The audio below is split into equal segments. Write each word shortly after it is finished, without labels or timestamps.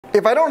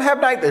If I don't have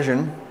night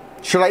vision,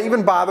 should I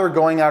even bother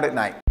going out at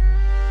night?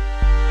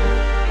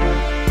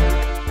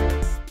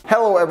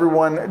 Hello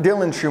everyone,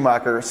 Dylan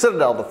Schumacher,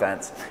 Citadel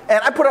Defense.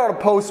 And I put out a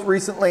post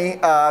recently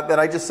that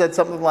I just said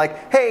something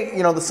like,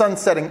 hey, the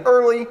sun's setting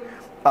early.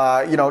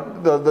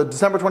 The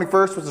December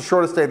 21st was the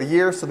shortest day of the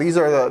year, so these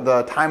are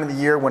the time of the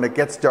year when it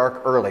gets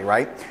dark early,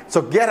 right?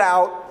 So get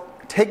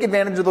out, take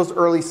advantage of those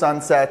early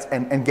sunsets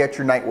and get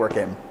your night work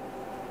in.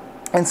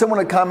 And someone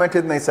had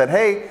commented and they said,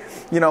 hey,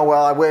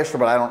 well, I wish,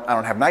 but I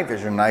don't have night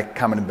vision. And I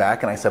commented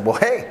back and I said, well,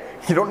 hey,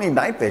 you don't need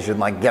night vision.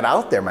 Like, get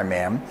out there, my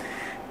man.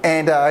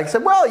 And he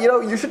said, well,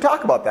 you should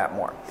talk about that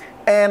more.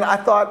 And I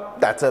thought,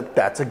 that's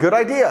a good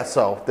idea.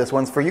 So this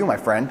one's for you, my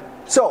friend.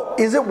 So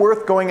is it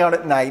worth going out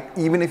at night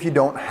even if you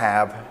don't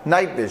have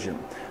night vision?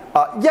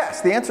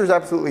 Yes, the answer is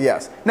absolutely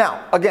yes.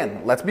 Now,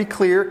 again, let's be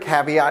clear,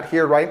 caveat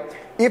here, right?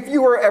 If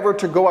you are ever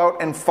to go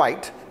out and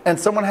fight and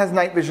someone has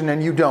night vision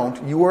and you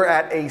don't, you are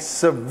at a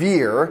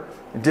severe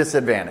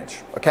disadvantage,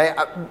 okay?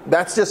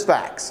 That's just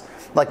facts.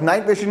 Like,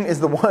 night vision is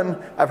the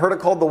one, I've heard it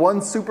called the one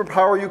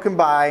superpower you can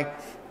buy.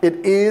 It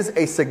is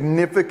a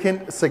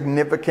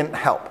significant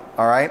help,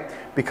 all right?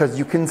 Because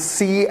you can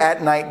see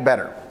at night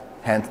better,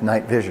 hence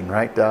night vision,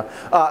 right?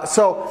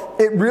 So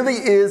it really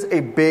is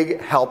a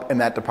big help in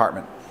that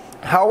department.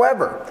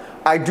 However,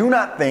 I do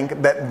not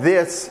think that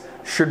this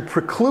should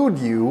preclude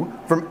you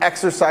from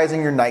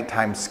exercising your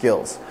nighttime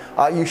skills.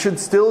 You should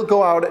still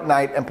go out at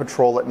night and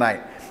patrol at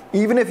night.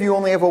 Even if you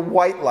only have a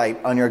white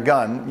light on your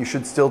gun, you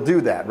should still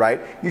do that, right?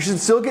 You should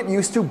still get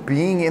used to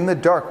being in the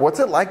dark. What's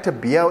it like to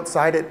be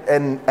outside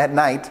at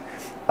night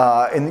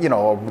in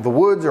the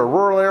woods or a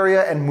rural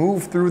area and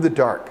move through the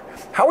dark?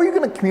 How are you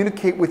going to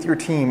communicate with your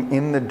team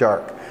in the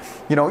dark?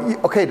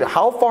 Okay,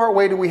 how far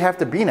away do we have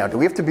to be now? Do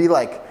we have to be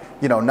like,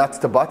 nuts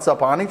to butts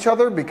up on each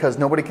other because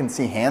nobody can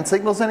see hand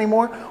signals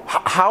anymore?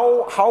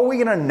 How are we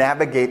going to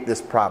navigate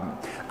this problem?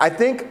 I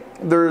think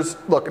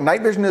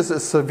night vision is a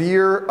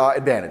severe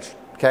advantage.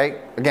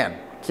 Okay, again,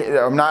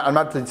 I'm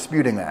not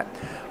disputing that.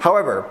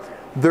 However,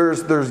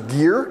 there's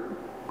gear.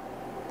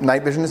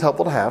 Night vision is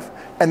helpful to have,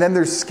 and then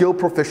there's skill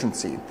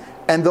proficiency,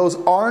 and those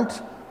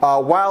aren't.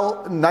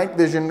 While night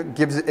vision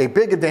gives a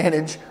big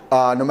advantage,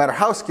 no matter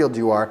how skilled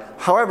you are.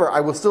 However,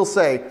 I will still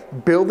say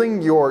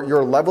building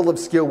your level of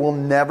skill will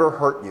never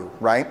hurt you,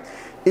 right?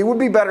 It would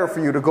be better for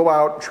you to go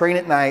out, train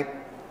at night,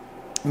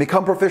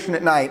 become proficient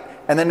at night,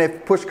 and then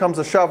if push comes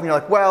to shove and you're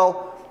like,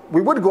 well, we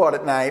would go out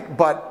at night,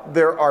 but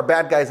there are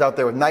bad guys out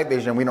there with night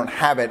vision and we don't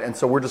have it, and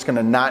so we're just going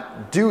to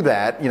not do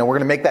that. We're going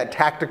to make that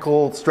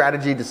tactical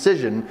strategy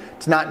decision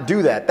to not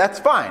do that. That's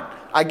fine.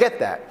 I get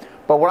that.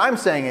 But what I'm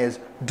saying is,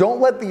 don't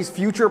let these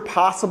future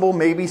possible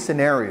maybe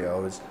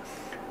scenarios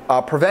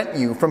prevent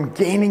you from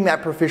gaining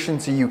that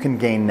proficiency you can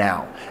gain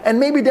now. And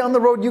maybe down the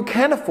road you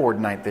can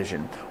afford night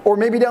vision. Or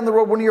maybe down the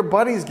road one of your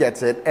buddies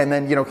gets it and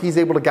then he's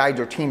able to guide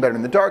your team better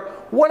in the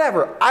dark.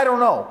 Whatever, I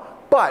don't know.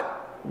 But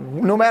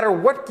no matter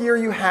what gear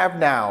you have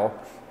now,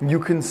 you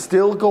can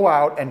still go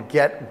out and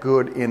get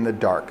good in the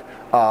dark.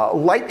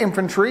 Light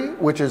infantry,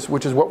 which is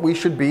what we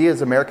should be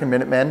as American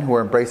Minutemen who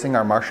are embracing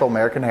our martial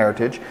American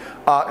heritage,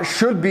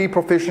 should be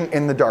proficient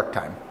in the dark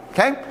time.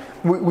 Okay?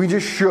 We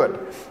just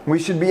should. We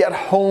should be at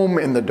home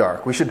in the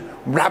dark. We should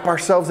wrap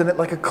ourselves in it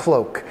like a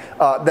cloak.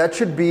 That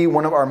should be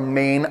one of our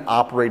main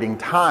operating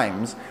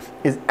times,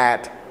 is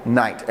at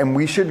night. And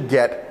we should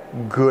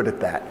get good at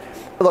that.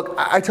 Look,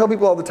 I tell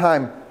people all the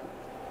time,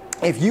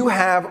 if you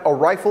have a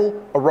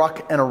rifle, a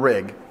ruck, and a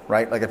rig,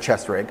 right, like a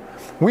chest rig,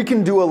 we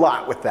can do a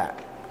lot with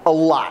that. A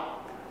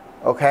lot.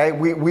 Okay?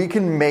 We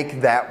can make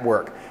that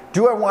work.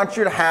 Do I want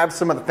you to have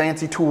some of the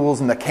fancy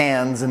tools and the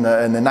cans and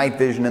the night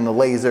vision and the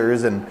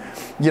lasers and,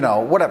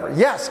 whatever?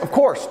 Yes, of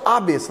course,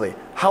 obviously.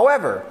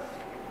 However,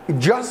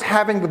 just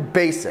having the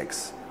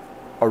basics,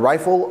 a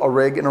rifle, a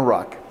rig, and a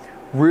ruck,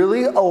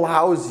 really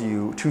allows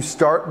you to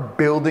start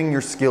building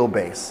your skill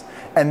base.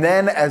 And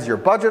then as your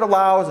budget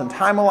allows and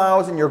time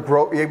allows and you're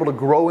able to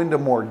grow into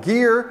more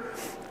gear,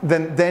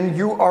 then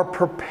you are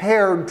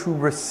prepared to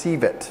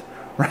receive it,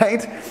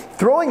 right?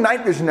 Throwing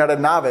night vision at a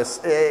novice,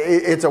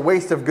 it's a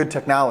waste of good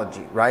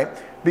technology, right?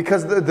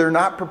 Because they're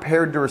not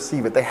prepared to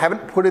receive it. They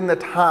haven't put in the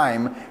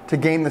time to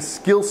gain the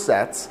skill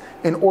sets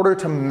in order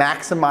to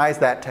maximize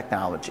that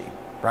technology,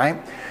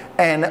 right?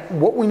 And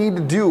what we need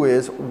to do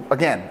is,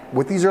 again,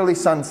 with these early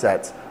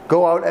sunsets,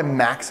 go out and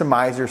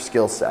maximize your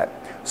skill set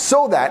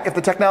so that if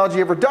the technology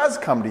ever does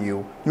come to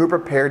you, you're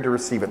prepared to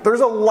receive it.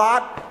 There's a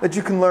lot that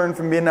you can learn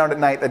from being out at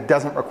night that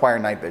doesn't require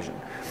night vision.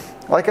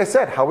 Like I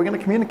said, how are we going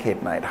to communicate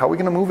at night? How are we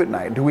going to move at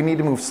night? Do we need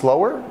to move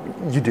slower?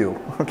 You do,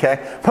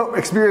 okay? But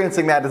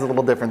experiencing that is a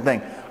little different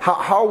thing.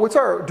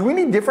 Do we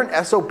need different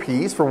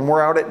SOPs for when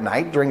we're out at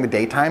night during the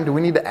daytime? Do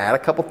we need to add a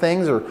couple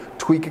things or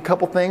tweak a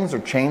couple things or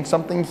change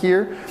something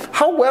here?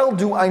 How well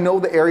do I know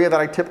the area that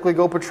I typically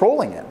go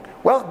patrolling in?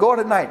 Well, go out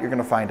at night, you're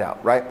going to find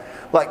out, right?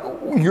 Like,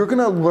 you're going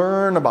to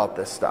learn about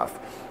this stuff.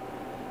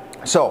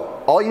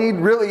 So all you need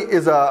really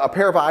is a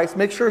pair of eyes.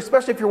 Make sure,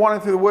 especially if you're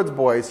wandering through the woods,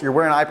 boys, you're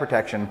wearing eye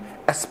protection,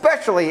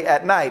 especially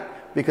at night,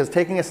 because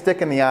taking a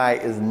stick in the eye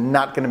is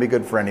not going to be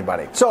good for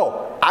anybody.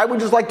 So I would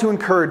just like to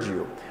encourage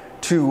you,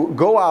 to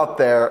go out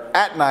there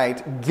at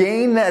night,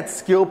 gain that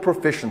skill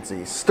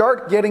proficiency,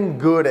 start getting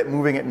good at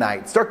moving at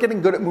night, start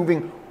getting good at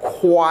moving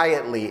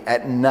quietly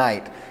at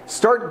night,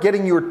 start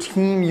getting your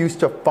team used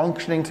to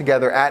functioning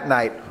together at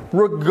night,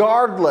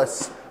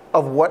 regardless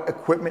of what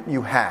equipment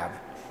you have.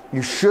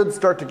 You should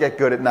start to get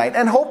good at night.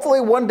 And hopefully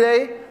one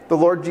day, the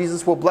Lord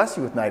Jesus will bless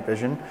you with night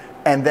vision,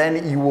 and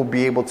then you will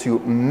be able to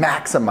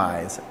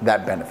maximize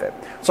that benefit.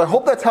 So I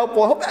hope that's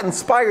helpful. I hope that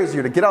inspires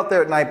you to get out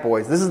there at night,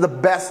 boys. This is the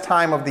best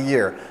time of the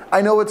year.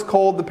 I know it's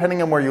cold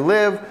depending on where you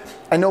live.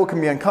 I know it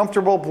can be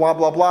uncomfortable, blah,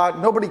 blah, blah.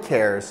 Nobody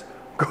cares.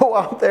 Go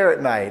out there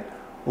at night.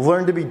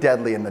 Learn to be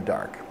deadly in the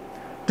dark.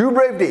 Do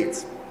brave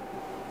deeds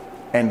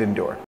and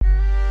endure.